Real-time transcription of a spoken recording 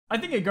I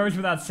think it goes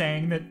without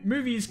saying that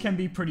movies can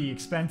be pretty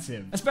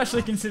expensive,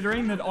 especially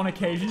considering that on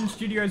occasion,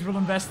 studios will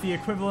invest the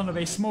equivalent of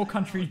a small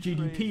country's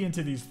GDP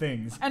into these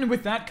things. And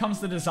with that comes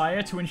the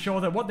desire to ensure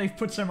that what they've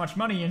put so much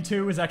money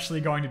into is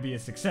actually going to be a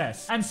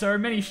success. And so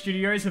many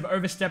studios have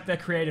overstepped their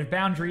creative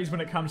boundaries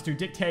when it comes to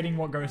dictating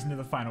what goes into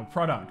the final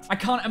product. I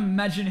can't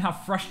imagine how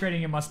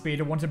frustrating it must be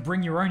to want to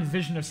bring your own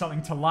vision of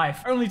something to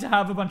life, only to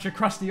have a bunch of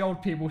crusty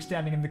old people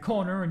standing in the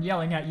corner and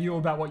yelling at you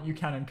about what you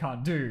can and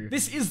can't do.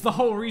 This is the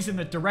whole reason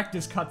that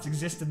director's cuts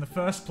exist in the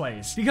first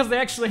place, because they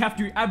actually have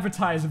to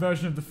advertise a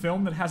version of the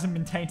film that hasn't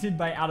been tainted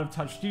by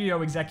out-of-touch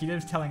studio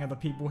executives telling other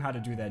people how to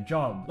do their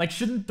job. Like,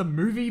 shouldn't the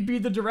movie be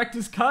the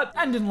director's cut?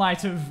 And in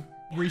light of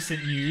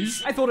recent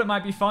news, I thought it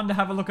might be fun to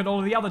have a look at all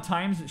of the other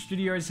times that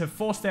studios have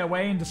forced their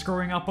way into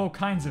screwing up all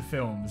kinds of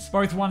films.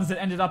 Both ones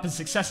that ended up as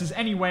successes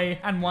anyway,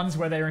 and ones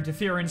where their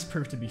interference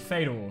proved to be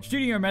fatal.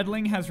 Studio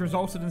meddling has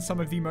resulted in some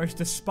of the most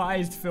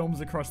despised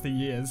films across the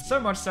years, so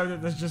much so that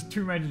there's just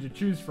too many to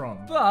choose from.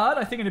 But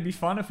I think it'd be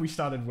fun if we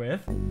started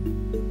with...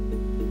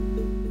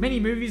 Many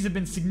movies have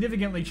been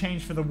significantly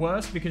changed for the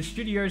worse because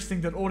studios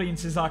think that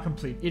audiences are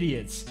complete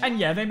idiots. And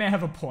yeah, they may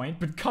have a point,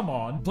 but come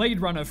on.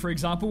 Blade Runner, for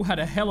example, had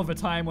a hell of a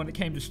time when it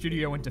came to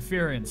studio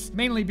interference,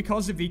 mainly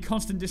because of the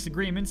constant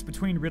disagreements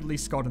between Ridley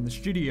Scott and the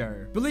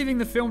studio. Believing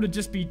the film to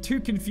just be too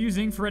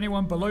confusing for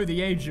anyone below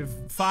the age of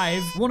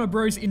 5, Warner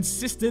Bros.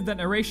 Insisted that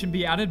narration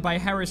be added by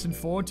Harrison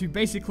Ford to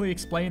basically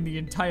explain the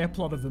entire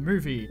plot of the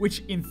movie,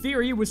 which in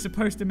theory was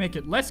supposed to make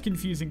it less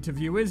confusing to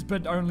viewers,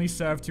 but only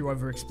served to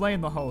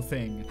over-explain the whole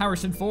thing.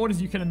 Harrison Ford,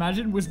 as you can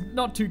imagine, was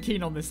not too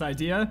keen on this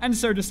idea, and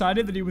so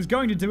decided that he was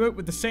going to do it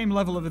with the same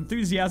level of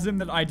enthusiasm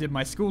that I did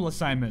my school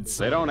assignments.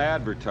 They don't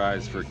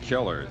advertise for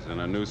killers in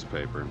a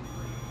newspaper.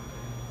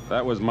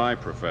 That was my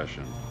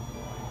profession.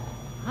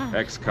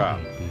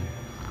 Ex-cop.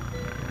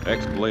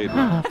 Ex-Blade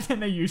Runner. And then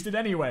they used it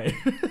anyway.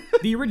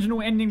 The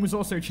original ending was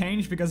also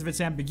changed because of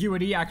its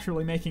ambiguity,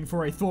 actually making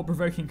for a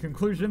thought-provoking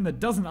conclusion that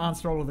doesn't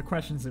answer all of the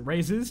questions it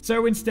raises.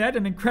 So instead,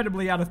 an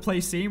incredibly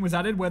out-of-place scene was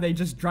added where they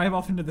just drive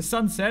off into the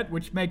sunset,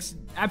 which makes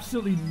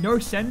absolutely no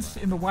sense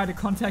in the wider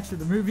context of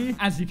the movie.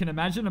 As you can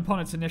imagine, upon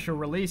its initial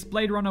release,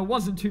 Blade Runner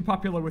wasn't too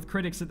popular with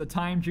critics at the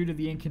time due to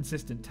the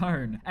inconsistent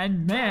tone.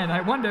 And man, I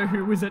wonder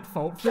who was at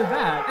fault for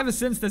that. Ever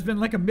since, there's been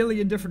like a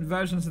million different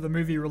versions of the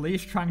movie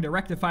released trying to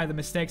rectify the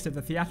mistakes of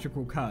the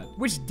theatrical cut,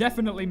 which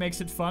definitely makes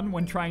it fun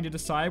when trying to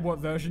decide what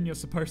version you're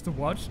supposed to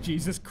watch.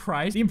 Jesus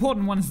Christ. The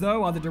important ones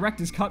though are the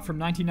director's cut from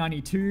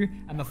 1992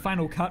 and the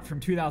final cut from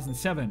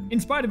 2007. In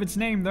spite of its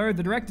name though,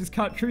 the director's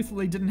cut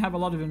truthfully didn't have a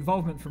lot of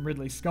involvement from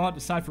Ridley Scott,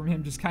 aside from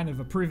him just kind of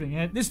approving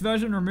it. This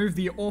version removed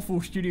the awful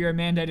studio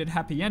mandated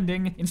happy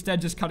ending, instead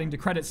just cutting to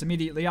credits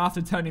immediately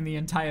after turning the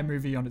entire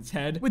movie on its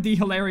head, with the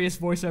hilarious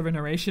voiceover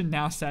narration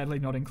now sadly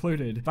not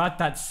included. But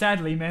that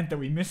sadly meant that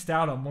we missed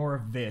out on more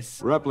of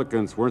this.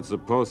 Replicants weren't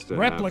supposed to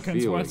have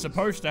feelings. Weren't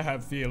supposed to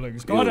have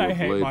feelings. God, I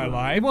hate my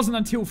life. It wasn't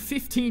until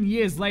 15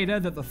 years later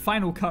that the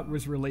final cut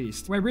was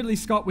released, where Ridley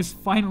Scott was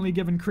finally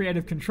given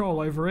creative control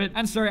over it,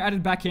 and so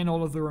added back in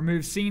all of the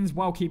removed scenes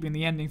while keeping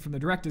the ending from the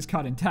director's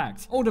cut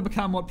intact, all to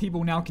become what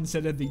people now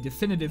consider the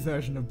definitive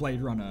version of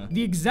Blade Runner.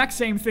 The exact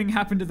same thing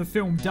happened to the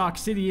film Dark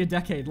City a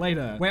decade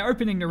later, where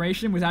opening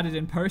narration was added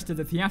in post to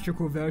the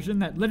theatrical version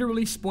that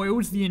literally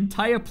spoils the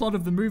entire plot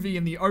of the movie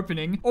in the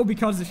opening, all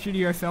because the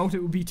studio felt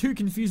it would be too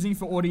confusing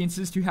for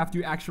audiences to have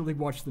to actually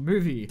watch the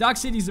movie. Dark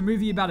City is a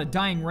movie about a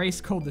dying race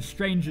called the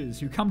Strangers,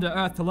 who come to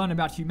Earth to learn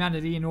about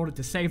humanity in order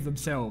to save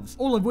themselves.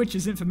 All of which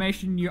is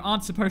information you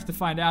aren't supposed to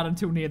find out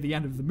until near the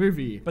end of the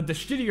movie. But the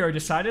studio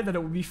decided that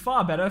it would be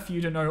far better for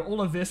you to know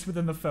all of this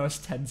within the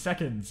first 10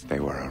 seconds. They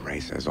were a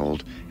race as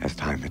old as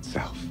time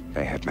itself.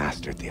 They had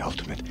mastered the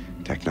ultimate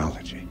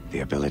technology, the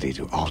ability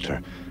to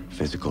alter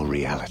physical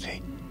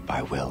reality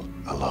by will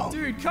alone.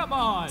 Dude, come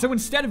on! So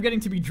instead of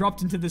getting to be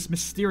dropped into this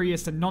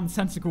mysterious and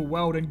nonsensical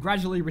world and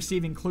gradually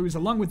receiving clues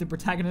along with the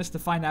protagonist to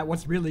find out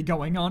what's really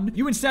going on,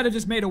 you instead are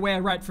just made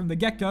aware right from the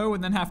get-go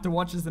and then have to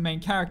watch as the main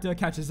character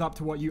catches up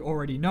to what you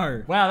already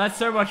know. Wow, that's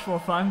so much more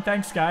fun.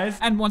 Thanks, guys.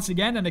 And once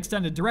again, an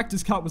extended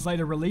director's cut was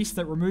later released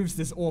that removes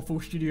this awful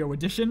studio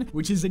edition,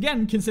 which is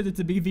again considered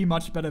to be the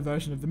much better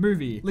version of the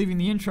movie, leaving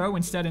the intro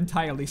instead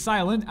entirely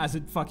silent, as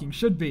it fucking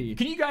should be.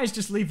 Can you guys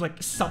just leave,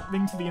 like,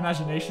 something to the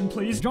imagination,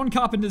 please? John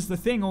Carpenter's The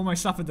Thing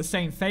almost suffered the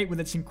same fate with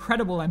its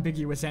incredible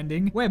ambiguous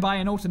ending, whereby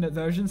an alternate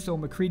version saw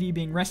MacReady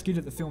being rescued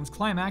at the film's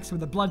climax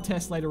with a blood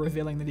test later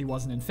revealing that he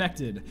wasn't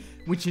infected,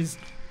 which is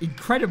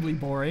incredibly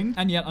boring,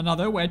 and yet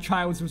another where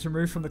Childs was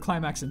removed from the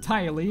climax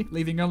entirely,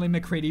 leaving only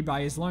MacReady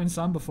by his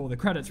lonesome before the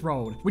credits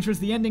rolled, which was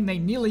the ending they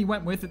nearly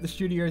went with at the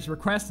studio's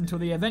request until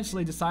they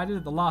eventually decided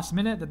at the last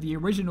minute that the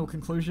original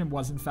conclusion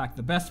was in fact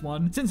the best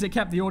one, since it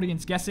kept the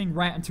audience guessing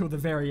right until the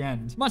very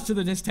end, much to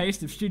the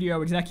distaste of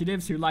studio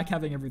executives who like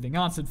having everything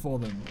answered for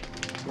them.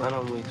 Why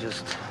don't we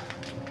just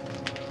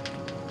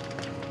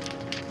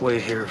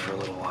wait here for a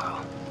little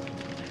while?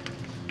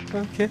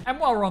 Okay. And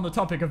while we're on the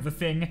topic of The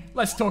Thing,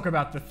 let's talk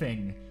about The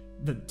Thing.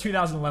 The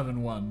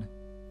 2011 one.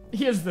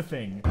 Here's The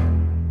Thing.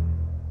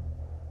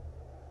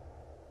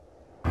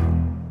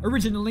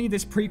 Originally,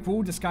 this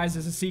prequel, disguised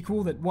as a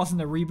sequel that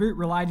wasn't a reboot,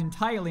 relied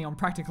entirely on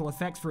practical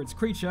effects for its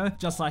creature,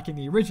 just like in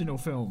the original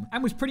film,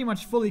 and was pretty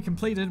much fully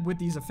completed with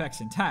these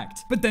effects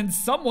intact. But then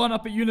someone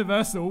up at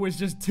Universal was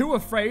just too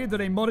afraid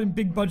that a modern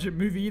big budget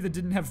movie that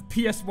didn't have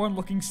PS1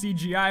 looking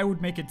CGI would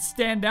make it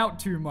stand out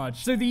too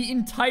much. So the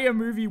entire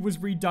movie was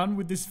redone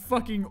with this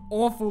fucking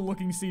awful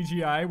looking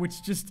CGI,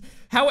 which just,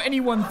 how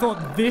anyone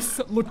thought this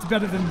looked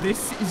better than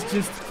this is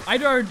just, I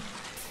don't...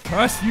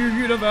 Curse you,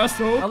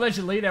 Universal!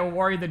 Allegedly, they were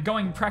worried that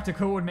going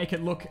practical would make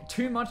it look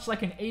too much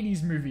like an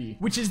 80s movie,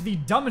 which is the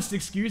dumbest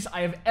excuse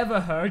I have ever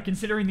heard,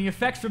 considering the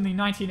effects from the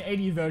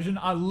 1980 version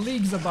are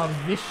leagues above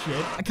this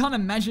shit. I can't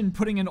imagine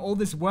putting in all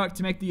this work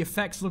to make the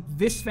effects look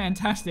this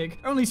fantastic,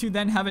 only to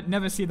then have it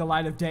never see the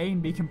light of day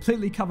and be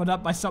completely covered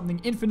up by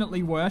something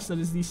infinitely worse that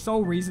is the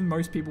sole reason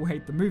most people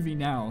hate the movie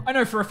now. I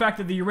know for a fact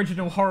that the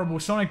original horrible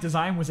Sonic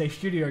design was a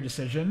studio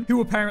decision, who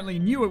apparently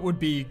knew it would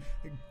be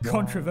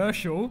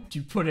controversial,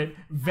 to put it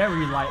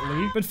very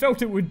lightly, but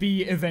felt it would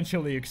be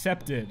eventually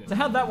accepted. So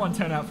how'd that one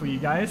turn out for you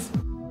guys?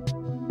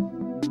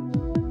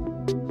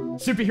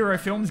 Superhero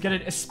films get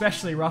it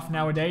especially rough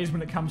nowadays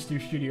when it comes to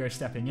studios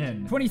stepping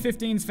in.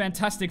 2015's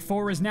Fantastic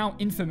Four is now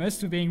infamous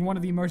for being one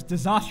of the most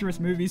disastrous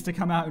movies to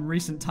come out in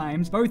recent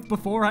times, both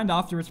before and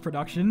after its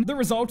production, the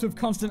result of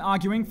constant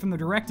arguing from the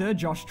director,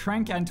 Josh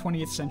Trank, and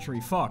 20th Century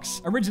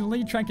Fox.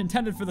 Originally, Trank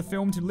intended for the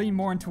film to lean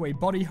more into a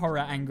body horror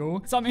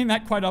angle, something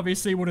that quite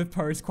obviously would have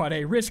posed quite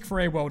a risk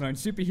for a well-known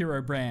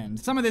superhero brand.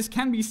 Some of this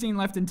can be seen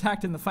left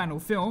intact in the final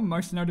film,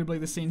 most notably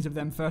the scenes of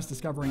them first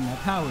discovering their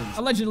powers.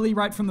 Allegedly,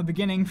 right from the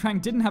beginning,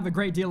 Trank didn't have a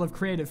great deal of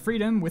creative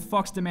freedom, with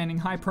Fox demanding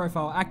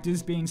high-profile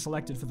actors being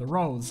selected for the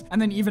roles. And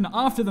then even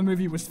after the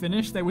movie was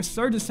finished, they were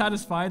so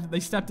dissatisfied that they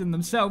stepped in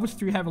themselves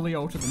to heavily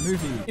alter the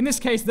movie. In this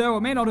case, though,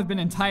 it may not have been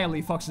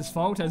entirely Fox's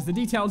fault, as the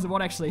details of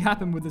what actually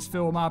happened with this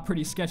film are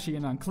pretty sketchy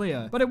and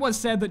unclear. But it was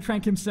said that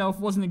Trank himself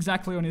wasn't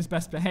exactly on his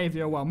best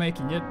behavior while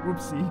making it.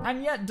 Whoopsie.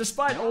 And yet,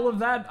 despite all of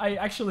that, I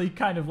actually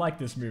kind of like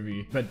this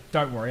movie. But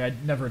don't worry,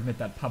 I'd never admit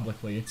that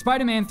publicly.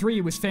 Spider-Man 3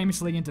 was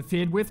famously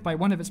interfered with by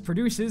one of its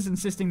producers,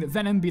 insisting that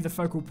Venom be the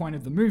focal point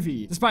of the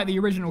movie, despite the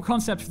original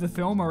concept for the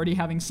film already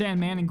having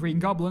Sandman and Green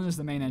Goblin as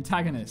the main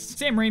antagonists.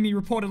 Sam Raimi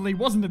reportedly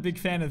wasn't a big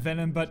fan of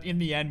Venom, but in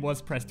the end was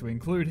pressed to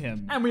include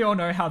him. And we all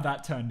know how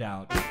that turned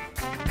out.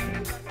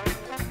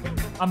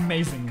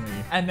 Amazingly.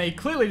 And they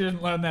clearly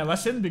didn't learn their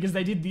lesson, because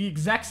they did the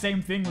exact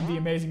same thing with The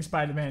Amazing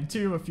Spider-Man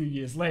 2 a few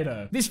years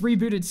later. This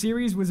rebooted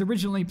series was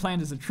originally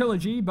planned as a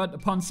trilogy, but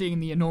upon seeing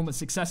the enormous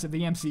success of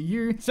the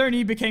MCU,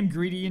 Sony became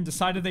greedy and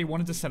decided they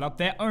wanted to set up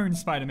their own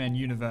Spider-Man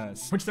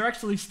universe, which they're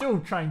actually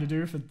still trying to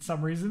do for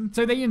some reason.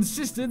 So they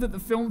insisted that the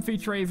film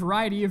feature a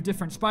variety of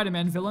different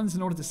Spider-Man villains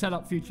in order to set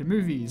up future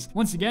movies.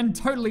 Once again,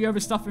 totally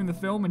overstuffing the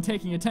film and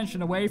taking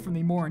attention away from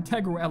the more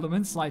integral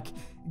elements like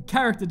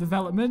character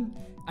development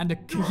and a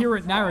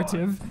coherent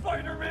narrative.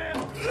 Spider-Man!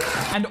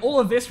 And all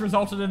of this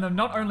resulted in them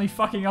not only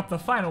fucking up the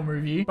final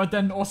movie, but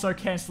then also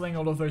cancelling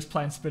all of those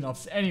planned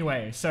spin-offs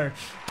anyway, so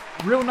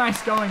real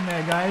nice going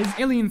there, guys.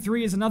 Alien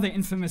 3 is another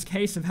infamous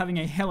case of having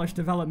a hellish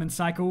development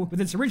cycle,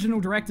 with its original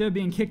director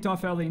being kicked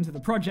off early into the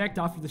project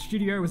after the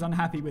studio was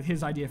unhappy with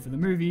his idea for the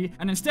movie,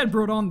 and instead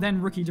brought on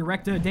then rookie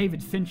director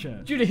David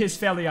Fincher. Due to his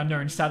fairly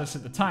unknown status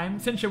at the time,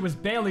 Fincher was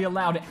barely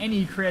allowed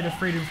any creative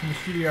freedom from the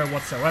studio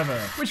whatsoever,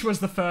 which was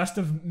the first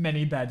of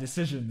many bad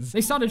decisions.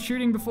 They started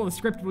shooting before the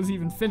script was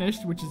even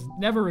finished, which is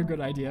never a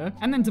good idea,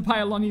 and then to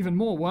pile on even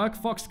more work,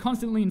 Fox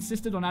constantly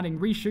insisted on adding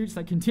reshoots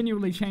that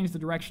continually changed the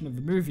direction of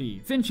the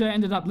movie. Fincher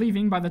ended up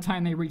leaving by the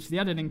time they reached the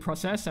editing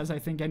process, as I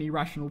think any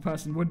rational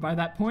person would by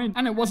that point,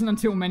 and it wasn't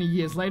until many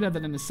years later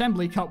that an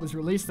assembly cut was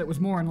released that was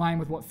more in line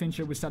with what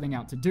Fincher was setting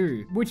out to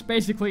do, which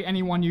basically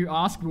anyone you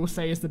ask will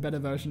say is the better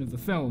version of the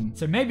film.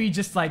 So maybe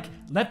just like,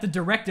 let the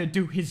director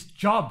do his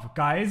job,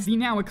 guys. The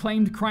now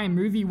acclaimed crime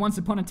movie Once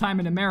Upon a Time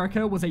in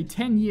America was a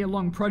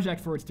 10-year-long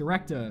project for its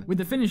director, with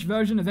the finished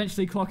version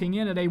eventually clocking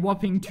in at a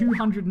whopping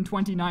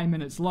 229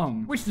 minutes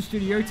long, which the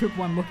studio took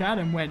one look at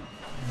and went,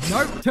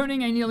 nope.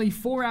 Turning a nearly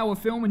 4-hour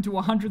film into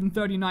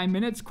 139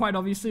 minutes quite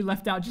obviously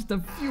left out just a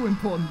few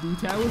important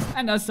details,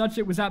 and as such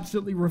it was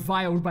absolutely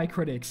reviled by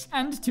critics,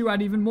 and to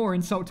add even more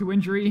insult to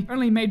injury,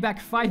 only made back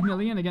 $5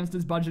 million against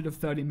its budget of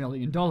 $30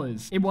 million.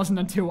 It wasn't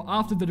until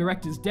after the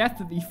director's death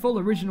that the full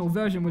original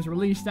version was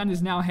released and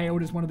is now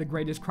hailed as one of the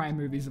greatest crime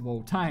movies of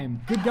all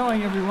time. Good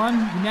going, everyone,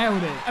 you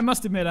nailed it. I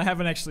must admit I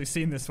haven't actually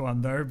seen this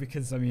one though,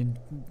 because I mean,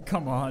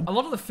 come on. A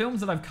lot of the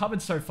films that I've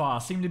covered so far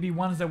seem to be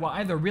ones that were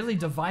either really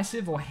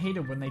divisive or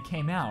hated when they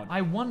came out.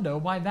 I wonder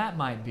why that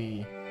might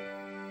be.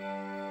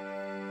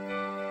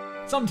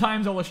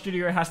 Sometimes all a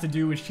studio has to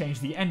do is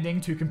change the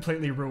ending to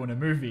completely ruin a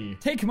movie.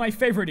 Take my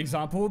favorite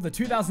example, the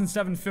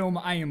 2007 film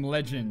I Am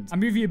Legend, a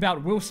movie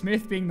about Will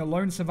Smith being the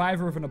lone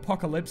survivor of an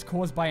apocalypse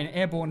caused by an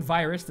airborne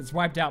virus that's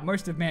wiped out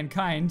most of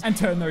mankind and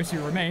turned those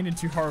who remain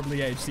into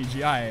horribly aged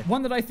CGI.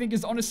 One that I think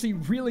is honestly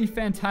really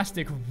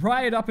fantastic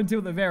right up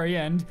until the very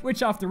end,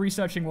 which after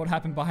researching what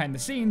happened behind the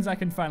scenes, I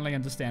can finally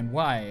understand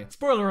why.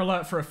 Spoiler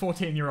alert for a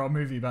 14-year-old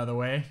movie, by the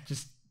way.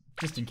 Just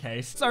just in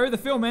case. So the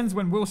film ends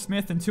when Will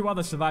Smith and 2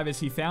 other survivors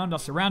he found are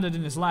surrounded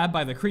in his lab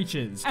by the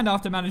creatures. And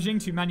after managing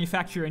to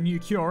manufacture a new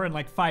cure in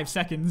like 5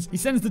 seconds, he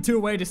sends the 2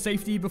 away to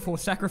safety before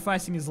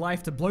sacrificing his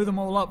life to blow them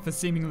all up for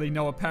seemingly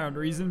no apparent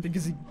reason,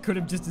 because he could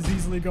have just as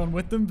easily gone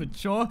with them, but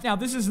sure. Now,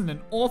 this isn't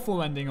an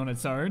awful ending on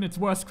its own. Its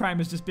worst crime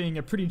is just being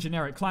a pretty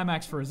generic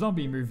climax for a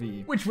zombie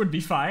movie, which would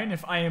be fine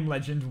if I Am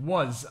Legend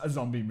was a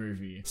zombie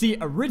movie. See,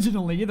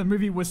 originally, the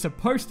movie was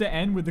supposed to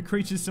end with the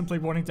creatures simply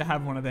wanting to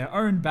have one of their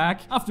own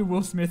back after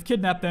Will Smith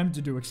kidnapped them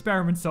to do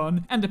experiments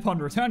on, and upon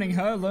returning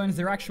her, learns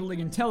they're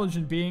actually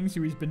intelligent beings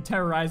who he's been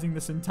terrorizing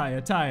this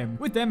entire time,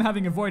 with them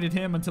having avoided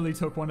him until he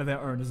took one of their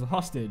own as a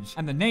hostage.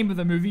 And the name of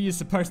the movie is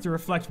supposed to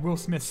reflect Will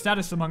Smith's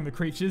status among the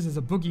creatures as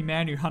a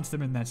boogeyman who hunts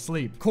them in their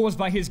sleep, caused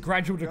by his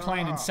gradual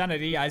decline in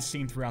sanity as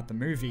seen throughout the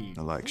movie.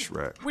 I like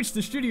Shrek. Which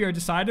the studio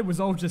decided was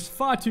all just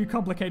far too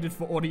complicated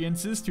for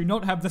audiences to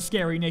not have the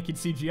scary naked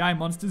CGI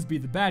monsters be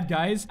the bad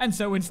guys, and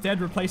so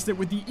instead replaced it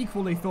with the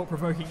equally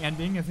thought-provoking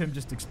ending of him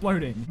just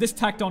exploding. This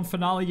tacked-on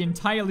finale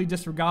entirely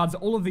disregards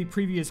all of the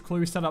previous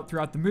clues set up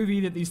throughout the movie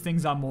that these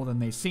things are more than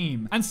they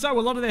seem. And so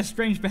a lot of their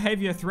strange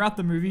behavior throughout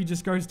the movie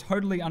just goes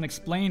totally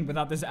unexplained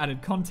without this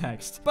added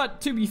context.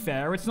 But to be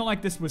fair, it's not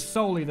like this was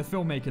solely the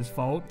filmmaker's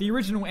fault. The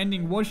original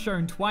ending was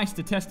shown twice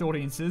to test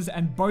audiences,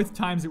 and both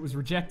times it was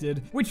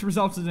rejected, which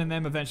resulted in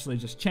them eventually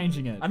just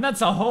changing it. And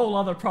that's a whole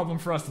other problem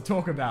for us to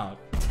talk about.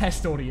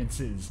 Test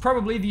audiences.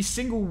 Probably the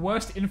single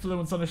worst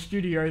influence on a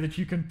studio that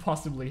you can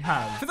possibly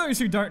have. For those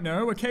who don't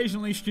know,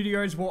 occasionally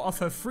studios will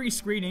offer free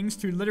screenings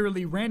to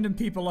literally random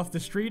people off the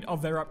street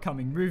of their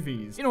upcoming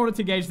movies, in order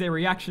to gauge their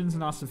reactions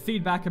and ask for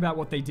feedback about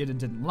what they did and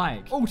didn't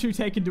like, all to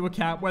take into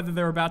account whether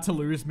they're about to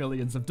lose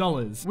millions of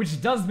dollars.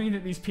 Which does mean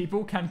that these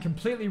people can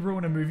completely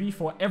ruin a movie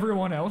for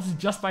everyone else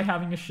just by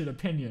having a shit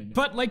opinion.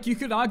 But like, you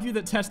could argue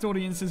that test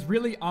audiences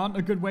really aren't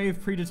a good way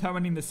of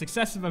predetermining the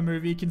success of a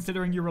movie,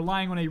 considering you're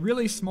relying on a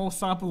really small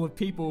sample of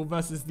people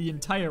versus the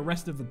entire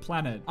rest of the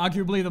planet.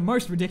 Arguably the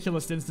most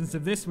ridiculous instance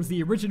of this was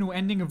the original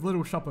ending of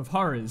Little Shop of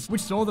Horrors,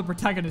 which saw the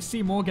protagonist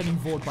Seymour getting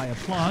bored by a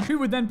plant, who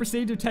would then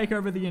proceed to take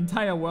over the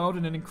entire world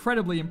in an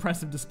incredibly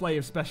impressive display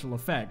of special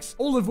effects,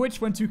 all of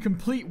which went to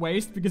complete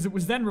waste because it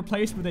was then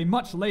replaced with a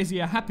much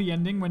lazier happy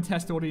ending when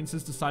test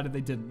audiences decided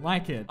they didn't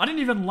like it. I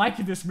didn't even like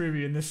this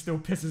movie and this still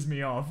pisses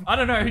me off. I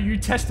don't know who you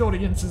test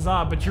audiences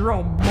are, but you're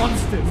all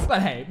monsters.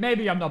 But hey,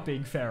 maybe I'm not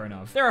being fair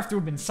enough. There have to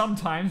have been some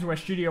times where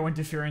studio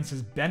interference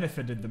has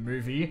benefited the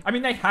movie. I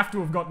mean, they have to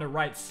have gotten it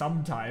right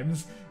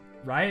sometimes,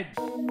 right?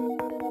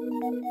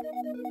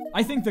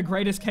 I think the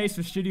greatest case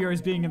for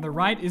studios being in the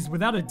right is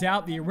without a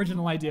doubt the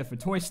original idea for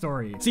Toy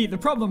Story. See, the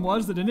problem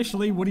was that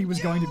initially Woody was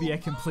going to be a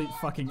complete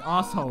fucking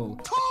asshole.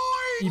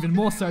 Even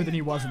more so than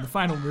he was in the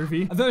final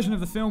movie. A version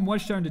of the film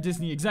was shown to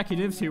Disney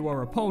executives who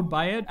were appalled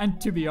by it, and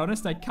to be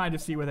honest, I kind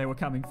of see where they were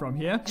coming from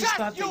here.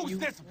 Just use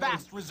this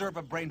vast reserve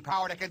of brain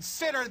power to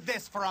consider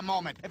this for a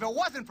moment. If it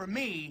wasn't for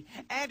me,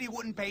 Andy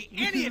wouldn't pay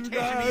any attention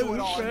to you at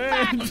all. In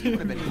fact, he would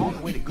have been home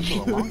away to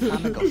Google a long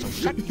time ago, so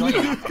shut your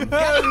mouth and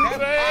get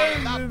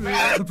them out of the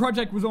bed. The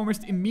project was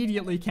almost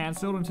immediately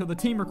cancelled until the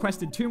team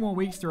requested 2 more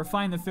weeks to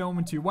refine the film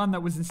into one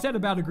that was instead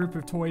about a group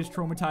of toys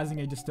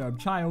traumatizing a disturbed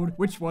child,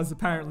 which was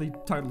apparently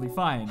totally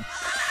fine.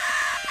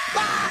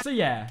 So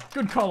yeah,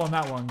 good call on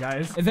that one,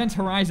 guys. Event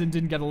Horizon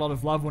didn't get a lot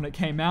of love when it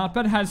came out,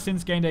 but has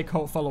since gained a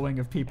cult following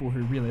of people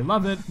who really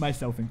love it,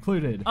 myself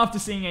included. After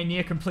seeing a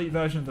near-complete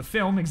version of the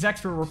film,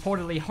 execs were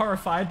reportedly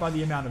horrified by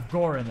the amount of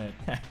gore in it.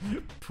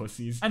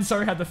 Pussies. And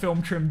so had the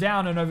film trimmed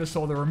down and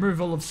oversaw the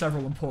removal of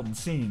several important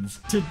scenes.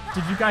 Did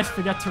you guys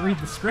forget to read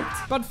the script?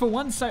 But for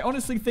once, I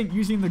honestly think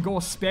using the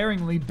gore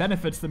sparingly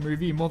benefits the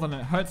movie more than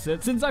it hurts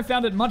it, since I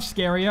found it much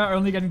scarier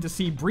only getting to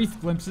see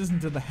brief glimpses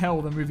into the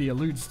hell the movie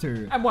alludes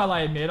to. And while I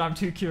admit I'm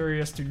too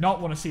curious to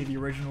not want to see the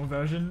original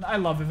version, I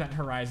love Event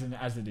Horizon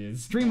as it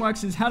is.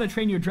 DreamWorks' How to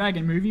Train Your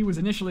Dragon movie was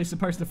initially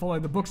supposed to follow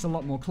the books a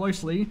lot more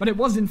closely, but it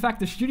was in fact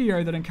the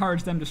studio that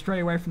encouraged them to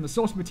stray away from the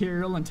source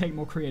material and take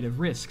more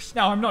creative risks.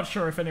 Now, I'm not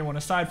sure if anyone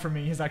aside from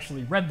me has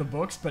actually read the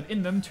books, but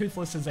in them,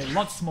 Toothless is a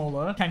lot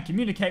smaller, can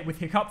communicate with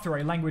Hiccup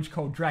through a language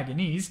called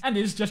Dragonese, and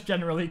is just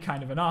generally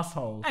kind of an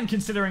asshole. And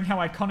considering how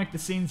iconic the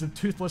scenes of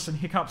Toothless and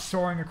Hiccup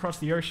soaring across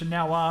the ocean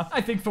now are,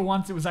 I think for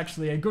once it was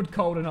actually a good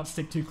call to not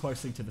stick too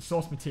closely to the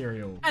source material.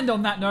 And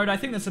on that note, I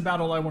think that's about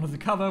all I wanted to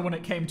cover when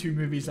it came to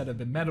movies that have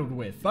been meddled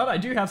with. But I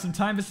do have some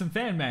time for some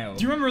fan mail.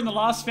 Do you remember in the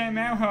last fan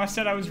mail how I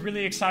said I was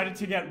really excited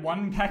to get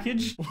one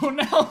package? Well,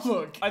 now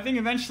look, I think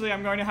eventually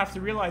I'm going to have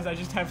to realize I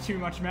just have too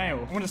much mail.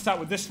 I'm going to start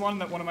with this one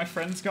that one of my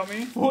friends got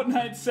me.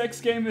 Fortnite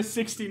Sex Gamer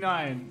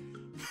 69.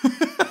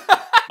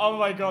 Oh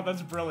my god,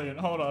 that's brilliant.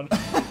 Hold on.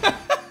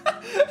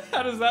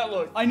 How does that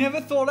look? I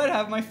never thought I'd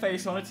have my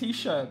face on a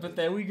t-shirt, but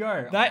there we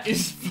go. That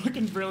is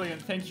fucking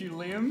brilliant. Thank you,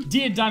 Liam.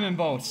 Dear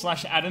Diamondbolt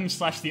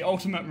 /Adam/ the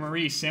ultimate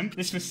Marie simp.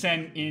 This was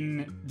sent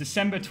in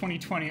December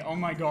 2020. Oh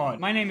my god.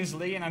 My name is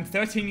Lee and I'm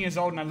 13 years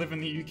old and I live in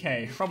the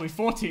UK. Probably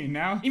 14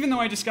 now. Even though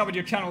I discovered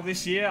your channel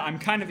this year, I'm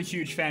kind of a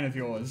huge fan of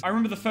yours. I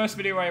remember the first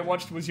video I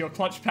watched was your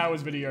Clutch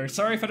Powers video.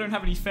 Sorry if I don't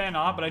have any fan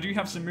art, but I do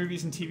have some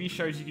movies and TV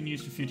shows you can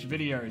use for future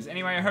videos.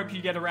 Anyway, I hope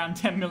you get around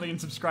 10 million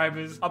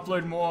subscribers,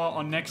 upload more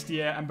on next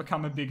year, and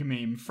become a big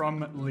meme.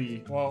 From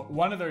Lee. Well,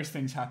 one of those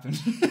things happened.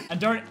 And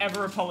don't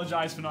ever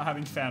apologize for not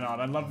having fan art.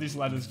 I love these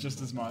letters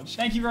just as much.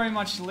 Thank you very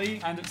much, Lee,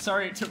 and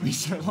sorry it took me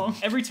so long.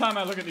 Every time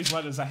I look at these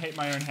letters, I hate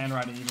my own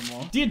handwriting even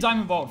more. Dear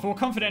Diamondbolt, for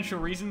confidential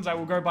reasons, I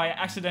will go by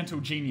Accidental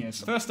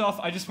Genius. First off,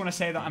 I just want to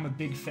say that I'm a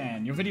big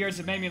fan. Your videos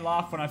have made me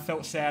laugh when I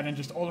felt sad and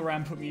just all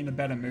around put me in a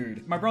better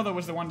mood. My brother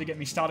was the one to get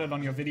me started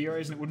on your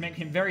videos, and it would make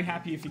him very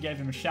happy if you gave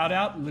him a shout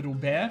out, Little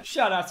Bear.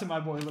 Shout out to my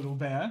boy, Little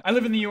Bear. I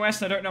live in the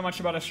US, and I don't know much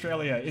about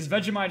Australia. Is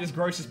Vegemite as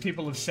gross as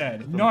people have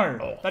said?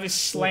 No, that is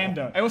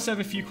slander. I also have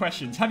a few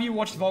questions. Have you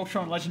watched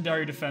Voltron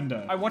Legendary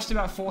Defender? I watched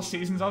about 4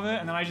 seasons of it,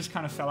 and then I just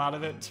kind of fell out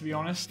of it, to be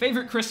honest.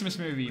 Favorite Christmas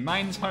movie?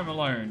 Mine's Home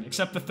Alone,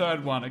 except the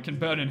third one. It can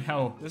burn in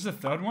hell. There's a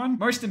third one?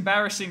 Most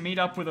embarrassing meet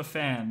up with a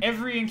fan.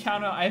 Every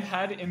encounter I've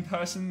had in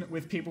person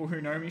with people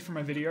who know me from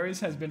my videos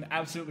has been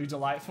absolutely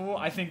delightful.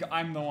 I think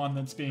I'm the one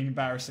that's being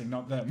embarrassing,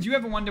 not them. Do you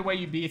ever wonder where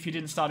you'd be if you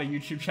didn't start a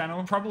YouTube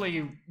channel?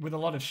 Probably with a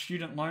lot of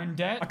student loan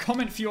debt. A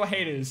comment for your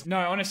haters. No,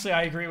 honestly,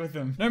 I agree with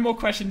them. No more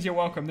questions, you're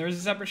welcome. There is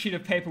a separate sheet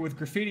of paper with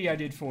graffiti I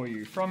did for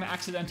you. From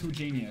Accidental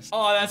Genius.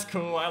 Oh, that's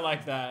cool. I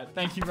like that.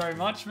 Thank you very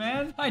much,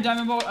 man. Hi,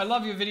 Diamondbolt. I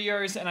love your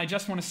videos, and I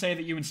just want to say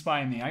that you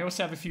inspire me. I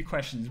also have a few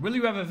questions. Will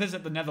you ever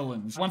visit the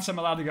Netherlands? Once I'm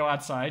allowed to go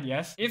outside,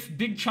 yes. If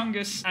Big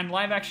Chungus and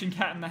live-action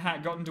Cat in the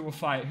Hat got into a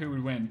fight, who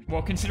would win?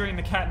 Well, considering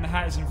the Cat in the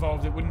Hat is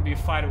involved, it wouldn't be a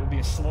fight, it would be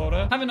a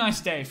slaughter. Have a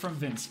nice day. From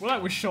Vince. Well,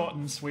 that was short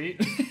and sweet.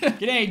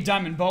 G'day,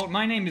 Diamondbolt.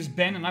 My name is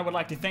Ben, and I would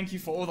like to thank you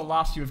for all the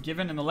laughs you have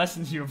given and the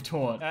lessons you have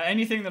taught.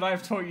 Anything that I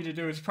have taught you to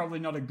do is probably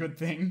not a good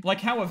thing. Like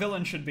how a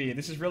villain should be.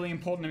 This is really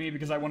important to me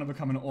because I want to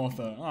become an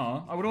author.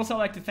 Aw. I would also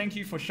like to thank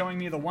you for showing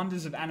me the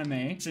wonders of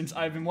anime since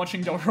I've been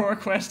watching Dororo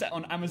Quest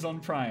on Amazon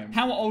Prime.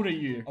 How old are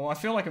you? Oh, I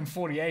feel like I'm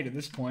 48 at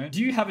this point.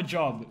 Do you have a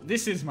job?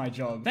 This is my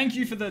job. Thank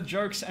you for the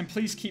jokes and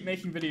please keep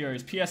making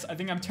videos. P.S. I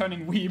think I'm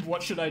turning weeb.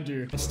 What should I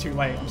do? It's too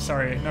late. I'm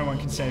sorry. No one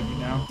can save me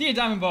now. Dear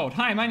Diamondbolt,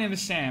 hi, my name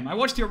is Sam. I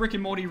watched your Rick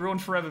and Morty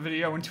Ruined Forever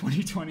video in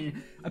 2020.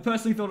 I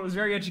personally thought it was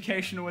very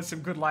educational with some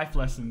good life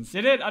lessons.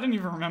 Did it? I didn't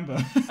even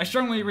remember. I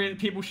strongly agree that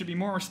people should be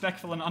more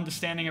respectful and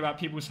understanding about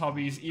people's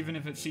hobbies, even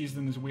if it sees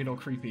them as weird or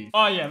creepy.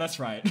 Oh yeah, that's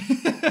right.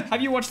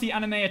 Have you watched the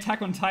anime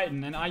Attack on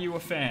Titan, and are you a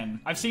fan?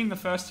 I've seen the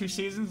first 2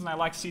 seasons, and I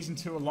like season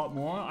 2 a lot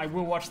more. I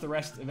will watch the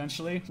rest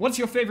eventually. What's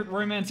your favorite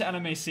romance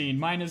anime scene?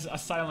 Mine is A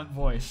Silent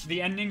Voice.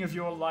 The ending of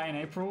Your Lie in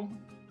April.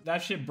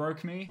 That shit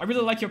broke me. I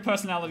really like your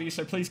personality,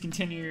 so please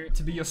continue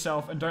to be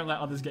yourself and don't let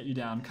others get you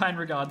down. Kind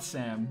regards,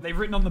 Sam. They've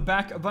written on the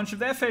back a bunch of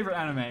their favorite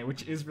anime,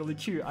 which is really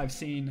cute. I've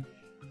seen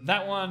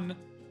that one,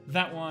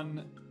 that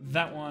one,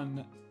 that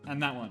one,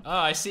 and that one.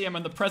 Ah, I see I'm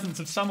in the presence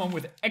of someone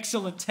with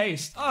excellent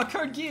taste. Oh,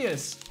 Code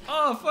Geass.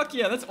 Oh, fuck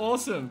yeah, that's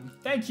awesome.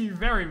 Thank you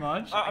very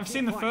much. I've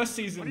seen the first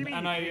season,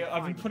 and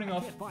I've been putting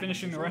off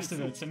finishing the rest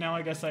of it, so now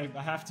I guess I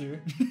have to.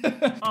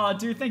 Oh,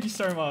 dude, thank you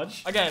so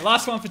much. Okay,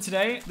 last one for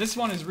today. This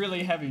one is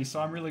really heavy,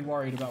 so I'm really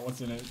worried about what's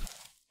in it.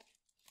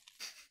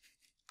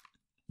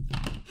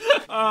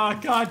 Oh,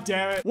 god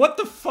damn it. What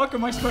the fuck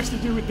am I supposed to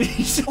do with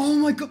these? Oh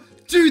my god.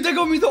 Dude, they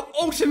got me the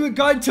ultimate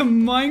guide to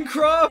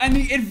Minecraft and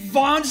the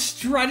advanced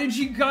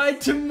strategy guide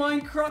to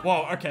Minecraft.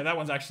 Whoa, okay, that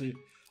one's actually...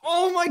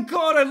 Oh my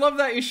god, I love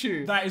that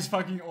issue. That is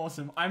fucking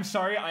awesome. I'm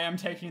sorry, I am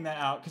taking that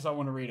out because I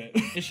want to read it.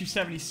 Issue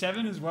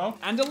 77 as well.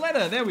 And a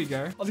letter, there we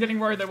go. I was getting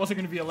worried there wasn't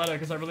going to be a letter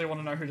because I really want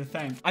to know who to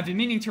thank. I've been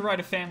meaning to write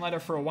a fan letter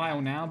for a while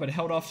now, but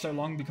held off so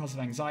long because of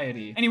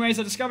anxiety.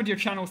 Anyways, I discovered your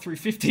channel through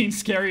 15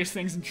 Scariest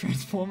Things in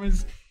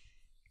Transformers,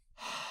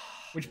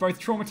 which both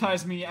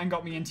traumatized me and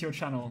got me into your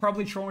channel.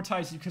 Probably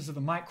traumatized you because of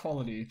the mic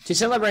quality. To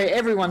celebrate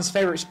everyone's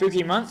favorite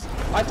spooky month,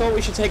 I thought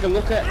we should take a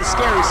look at the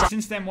scary side.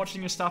 Since then,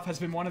 watching your stuff has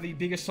been one of the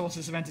biggest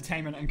sources of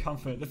entertainment and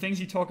comfort. The things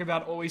you talk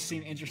about always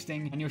seem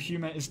interesting, and your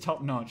humor is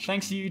top-notch.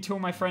 Thanks to you, 2 of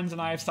my friends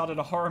and I have started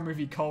a horror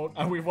movie cult,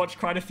 and we've watched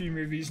quite a few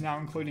movies now,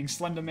 including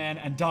Slender Man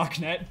and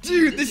Darknet.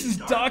 Dude, this is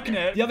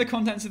Darknet! The other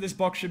contents of this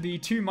box should be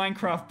 2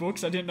 Minecraft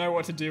books. I didn't know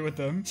what to do with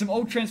them. Some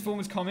old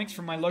Transformers comics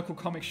from my local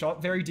comic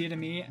shop, very dear to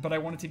me, but I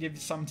wanted to give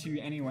some to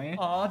you anyway.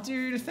 Aw,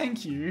 dude,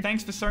 thank you.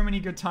 Thanks for so many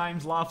good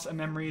times, laughs, and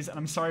memories, and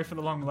I'm sorry for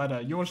the long letter.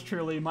 Yours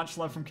truly, much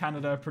love from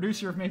Canada,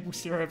 producer of Maple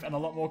Syrup, and a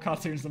lot more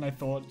cartoons than I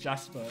thought,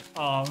 Jasper.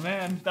 Oh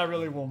man, that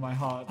really warmed my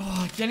heart.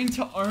 Oh, getting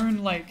to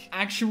own, like,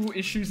 actual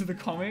issues of the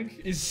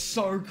comic is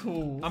so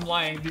cool. I'm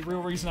lying. The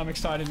real reason I'm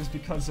excited is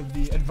because of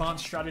the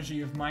advanced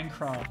strategy of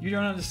Minecraft. You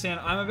don't understand.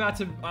 I'm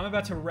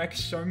about to wreck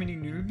so many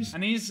noobs,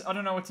 and these I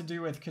don't know what to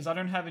do with because I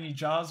don't have any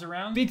jars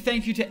around. Big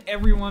thank you to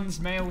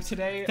everyone's mail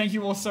today. Thank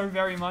you all so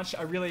very much.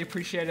 I really appreciate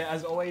appreciate it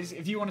as always.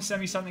 If you want to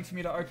send me something for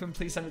me to open,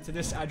 please send it to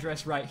this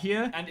address right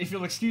here. And if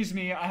you'll excuse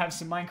me, I have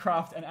some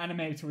Minecraft and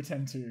anime to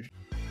attend to.